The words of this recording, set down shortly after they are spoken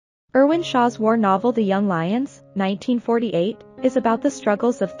Irwin Shaw's war novel The Young Lions, 1948, is about the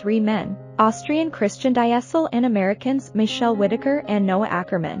struggles of three men, Austrian Christian Diestl and Americans Michael Whitacre and Noah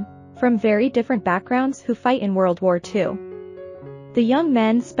Ackerman, from very different backgrounds who fight in World War II. The young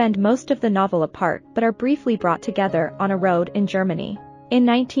men spend most of the novel apart but are briefly brought together on a road in Germany. In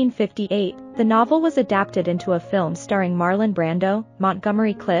 1958, the novel was adapted into a film starring Marlon Brando,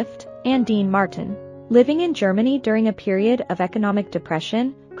 Montgomery Clift, and Dean Martin. Living in Germany during a period of economic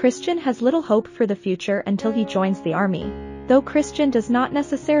depression, Christian has little hope for the future until he joins the army. Though Christian does not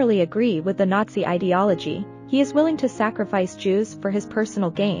necessarily agree with the Nazi ideology, he is willing to sacrifice Jews for his personal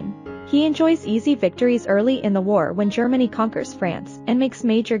gain. He enjoys easy victories early in the war when Germany conquers France and makes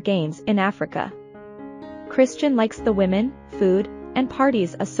major gains in Africa. Christian likes the women, food, and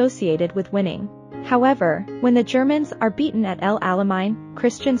parties associated with winning. However, when the Germans are beaten at El Alamein,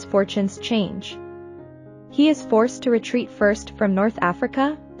 Christian's fortunes change. He is forced to retreat first from North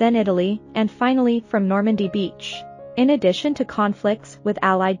Africa, then Italy, and finally from Normandy Beach. In addition to conflicts with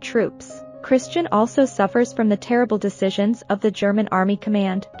Allied troops, Christian also suffers from the terrible decisions of the German army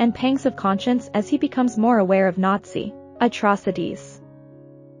command and pangs of conscience as he becomes more aware of Nazi atrocities.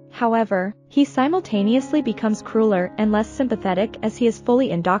 However, he simultaneously becomes crueler and less sympathetic as he is fully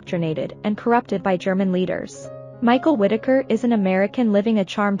indoctrinated and corrupted by German leaders. Michael Whitacre is an American living a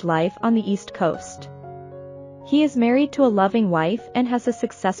charmed life on the East Coast. He is married to a loving wife and has a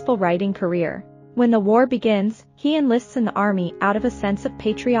successful writing career. When the war begins, he enlists in the army out of a sense of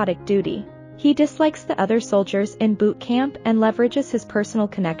patriotic duty. He dislikes the other soldiers in boot camp and leverages his personal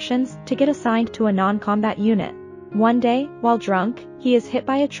connections to get assigned to a non-combat unit. One day, while drunk, he is hit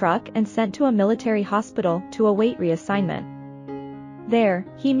by a truck and sent to a military hospital to await reassignment. There,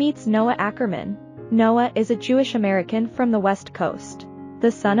 he meets Noah Ackerman. Noah is a Jewish American from the West Coast.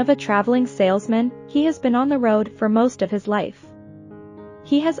 The son of a traveling salesman, he has been on the road for most of his life.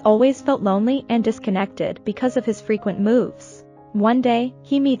 He has always felt lonely and disconnected because of his frequent moves. One day,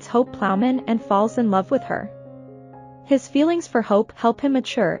 he meets Hope Plowman and falls in love with her. His feelings for Hope help him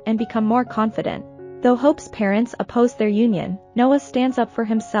mature and become more confident. Though Hope's parents oppose their union, Noah stands up for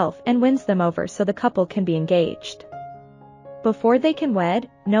himself and wins them over so the couple can be engaged. Before they can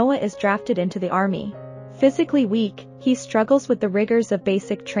wed, Noah is drafted into the army. Physically weak, he struggles with the rigors of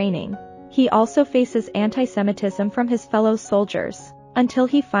basic training. He also faces anti-Semitism from his fellow soldiers, until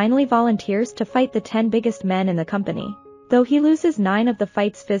he finally volunteers to fight the 10 biggest men in the company. Though he loses 9 of the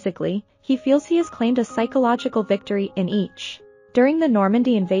fights physically, he feels he has claimed a psychological victory in each. During the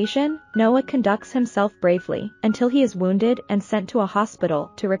Normandy invasion, Noah conducts himself bravely until he is wounded and sent to a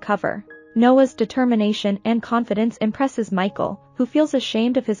hospital to recover. Noah's determination and confidence impresses Michael, who feels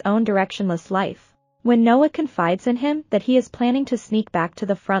ashamed of his own directionless life. When Noah confides in him that he is planning to sneak back to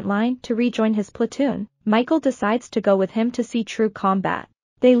the front line to rejoin his platoon, Michael decides to go with him to see true combat.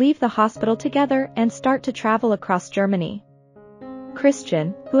 They leave the hospital together and start to travel across Germany.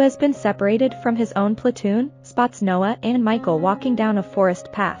 Christian, who has been separated from his own platoon, spots Noah and Michael walking down a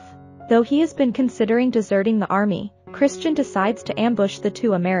forest path. Though he has been considering deserting the army, Christian decides to ambush the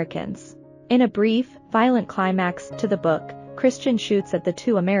 2 Americans. In a brief, violent climax to the book, Christian shoots at the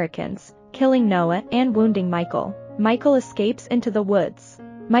 2 Americans, killing Noah and wounding Michael. Michael escapes into the woods.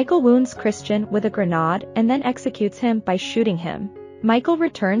 Michael wounds Christian with a grenade and then executes him by shooting him. Michael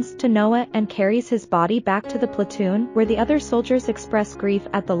returns to Noah and carries his body back to the platoon where the other soldiers express grief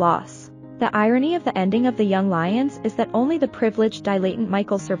at the loss. The irony of the ending of The Young Lions is that only the privileged diletant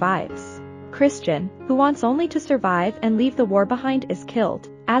Michael survives. Christian, who wants only to survive and leave the war behind, is killed,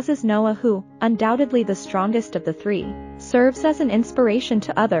 as is Noah, who, undoubtedly the strongest of the 3, serves as an inspiration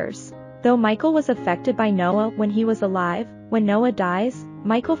to others. Though Michael was affected by Noah when he was alive, when Noah dies,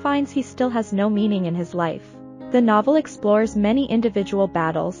 Michael finds he still has no meaning in his life. The novel explores many individual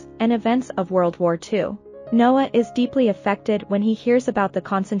battles and events of World War II. Noah is deeply affected when he hears about the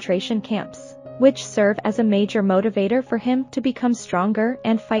concentration camps, which serve as a major motivator for him to become stronger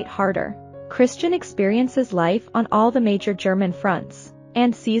and fight harder. Christian experiences life on all the major German fronts,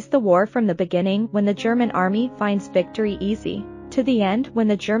 and sees the war from the beginning when the German army finds victory easy, to the end when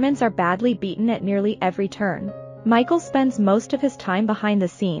the Germans are badly beaten at nearly every turn. Michael spends most of his time behind the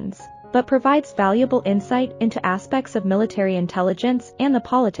scenes, but provides valuable insight into aspects of military intelligence and the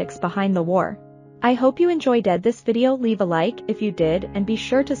politics behind the war. I hope you enjoyed this video. Leave a like if you did and be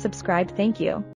sure to subscribe. Thank you.